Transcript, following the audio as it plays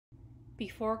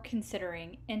Before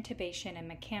considering intubation and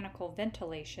mechanical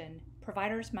ventilation,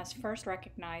 providers must first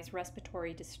recognize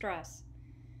respiratory distress.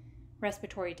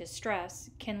 Respiratory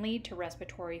distress can lead to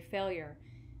respiratory failure,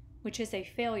 which is a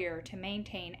failure to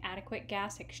maintain adequate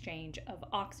gas exchange of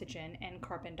oxygen and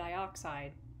carbon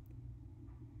dioxide.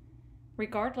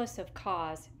 Regardless of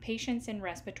cause, patients in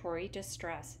respiratory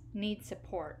distress need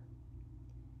support.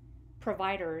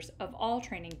 Providers of all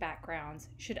training backgrounds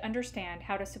should understand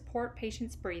how to support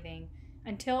patients' breathing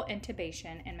until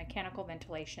intubation and mechanical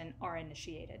ventilation are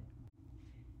initiated.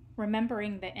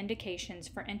 Remembering the indications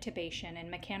for intubation and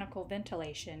mechanical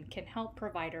ventilation can help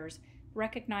providers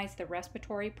recognize the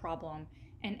respiratory problem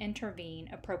and intervene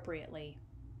appropriately.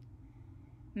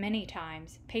 Many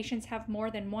times, patients have more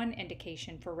than one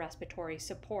indication for respiratory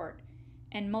support,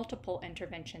 and multiple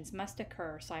interventions must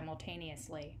occur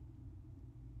simultaneously.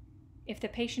 If the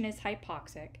patient is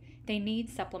hypoxic, they need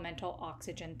supplemental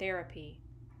oxygen therapy.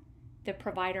 The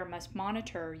provider must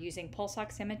monitor using pulse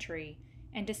oximetry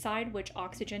and decide which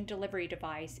oxygen delivery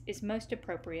device is most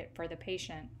appropriate for the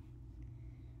patient.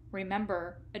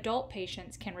 Remember, adult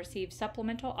patients can receive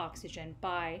supplemental oxygen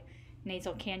by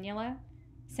nasal cannula,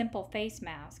 simple face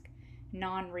mask,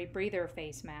 non-rebreather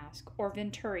face mask, or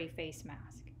Venturi face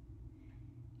mask.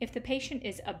 If the patient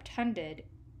is obtunded,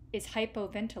 is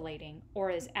hypoventilating, or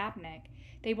is apneic,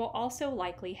 they will also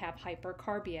likely have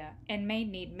hypercarbia and may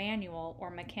need manual or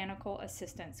mechanical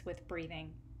assistance with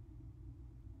breathing.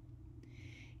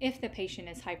 If the patient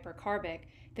is hypercarbic,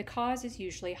 the cause is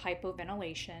usually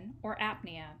hypoventilation or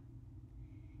apnea.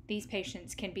 These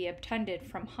patients can be obtunded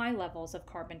from high levels of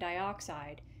carbon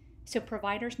dioxide, so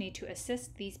providers need to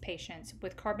assist these patients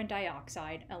with carbon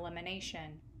dioxide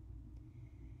elimination.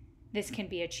 This can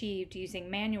be achieved using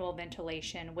manual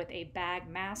ventilation with a bag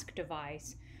mask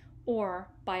device or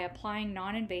by applying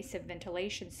non-invasive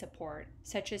ventilation support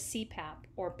such as CPAP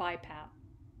or BiPAP.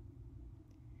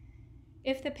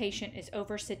 If the patient is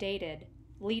oversedated,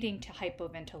 leading to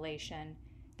hypoventilation,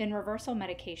 then reversal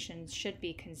medications should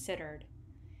be considered.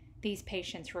 These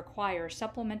patients require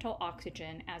supplemental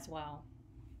oxygen as well.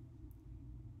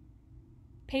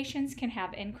 Patients can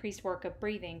have increased work of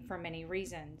breathing for many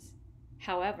reasons.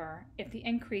 However, if the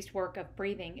increased work of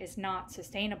breathing is not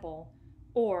sustainable,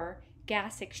 or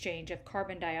gas exchange of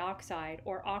carbon dioxide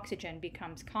or oxygen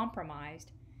becomes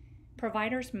compromised,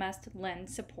 providers must lend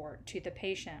support to the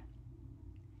patient.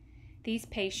 These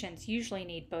patients usually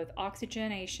need both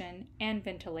oxygenation and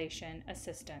ventilation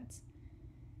assistance.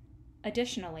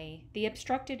 Additionally, the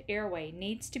obstructed airway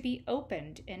needs to be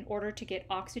opened in order to get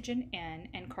oxygen in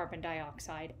and carbon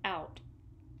dioxide out.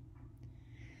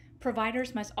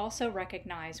 Providers must also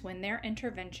recognize when their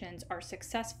interventions are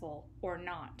successful or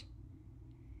not.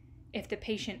 If the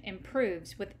patient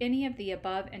improves with any of the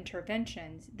above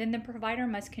interventions, then the provider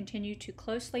must continue to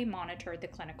closely monitor the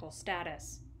clinical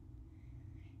status.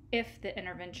 If the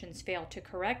interventions fail to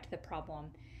correct the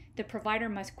problem, the provider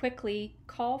must quickly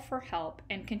call for help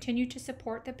and continue to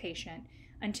support the patient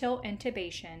until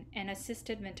intubation and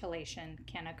assisted ventilation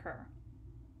can occur.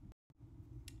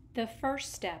 The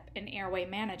first step in airway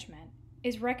management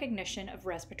is recognition of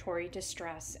respiratory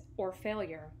distress or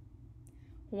failure.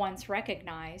 Once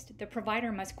recognized, the provider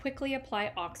must quickly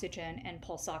apply oxygen and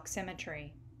pulse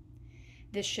oximetry.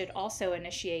 This should also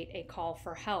initiate a call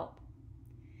for help.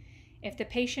 If the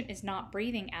patient is not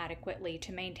breathing adequately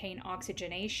to maintain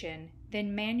oxygenation,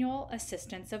 then manual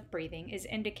assistance of breathing is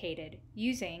indicated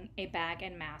using a bag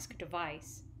and mask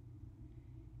device.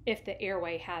 If the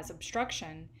airway has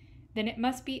obstruction, then it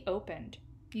must be opened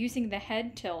using the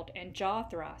head tilt and jaw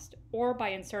thrust or by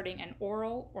inserting an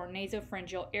oral or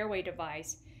nasopharyngeal airway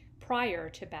device prior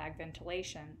to bag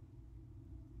ventilation.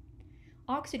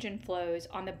 Oxygen flows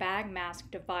on the bag mask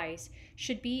device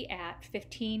should be at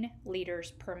 15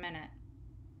 liters per minute.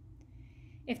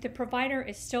 If the provider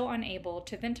is still unable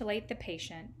to ventilate the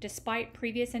patient despite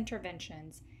previous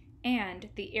interventions and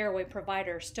the airway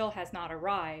provider still has not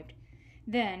arrived,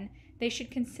 then they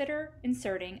should consider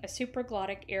inserting a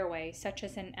supraglottic airway such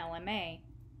as an LMA.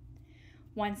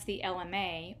 Once the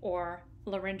LMA, or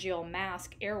laryngeal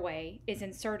mask airway, is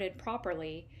inserted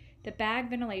properly, the bag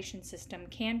ventilation system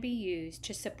can be used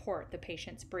to support the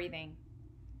patient's breathing.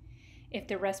 If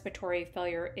the respiratory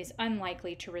failure is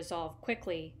unlikely to resolve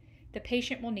quickly, the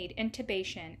patient will need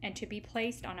intubation and to be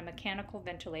placed on a mechanical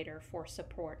ventilator for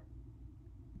support.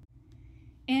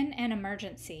 In an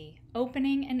emergency,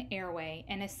 opening an airway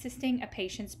and assisting a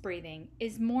patient's breathing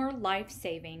is more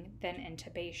life-saving than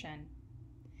intubation.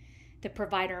 The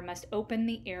provider must open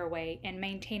the airway and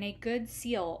maintain a good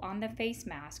seal on the face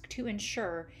mask to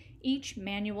ensure each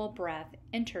manual breath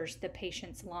enters the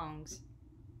patient's lungs.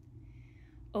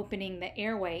 Opening the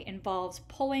airway involves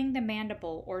pulling the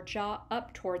mandible or jaw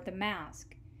up toward the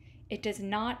mask. It does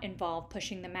not involve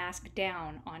pushing the mask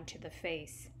down onto the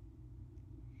face.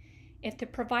 If the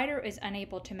provider is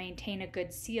unable to maintain a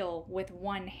good seal with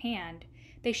one hand,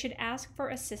 they should ask for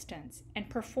assistance and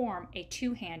perform a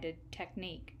two-handed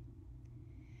technique.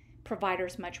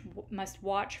 Providers must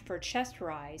watch for chest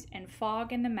rise and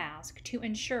fog in the mask to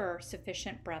ensure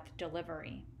sufficient breath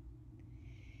delivery.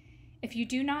 If you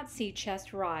do not see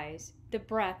chest rise, the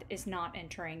breath is not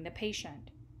entering the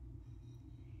patient.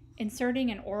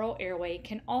 Inserting an oral airway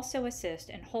can also assist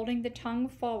in holding the tongue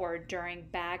forward during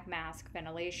bag mask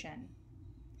ventilation.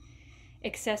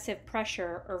 Excessive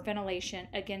pressure or ventilation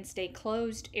against a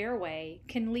closed airway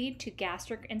can lead to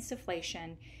gastric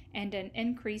insufflation and an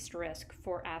increased risk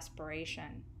for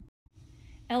aspiration.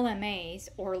 LMAs,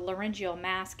 or laryngeal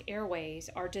mask airways,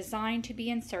 are designed to be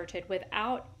inserted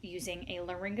without using a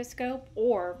laryngoscope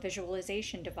or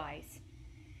visualization device.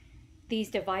 These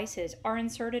devices are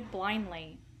inserted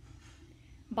blindly.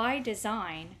 By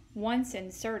design, once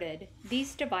inserted,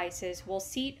 these devices will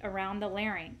seat around the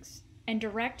larynx and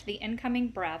direct the incoming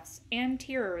breaths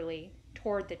anteriorly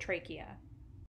toward the trachea.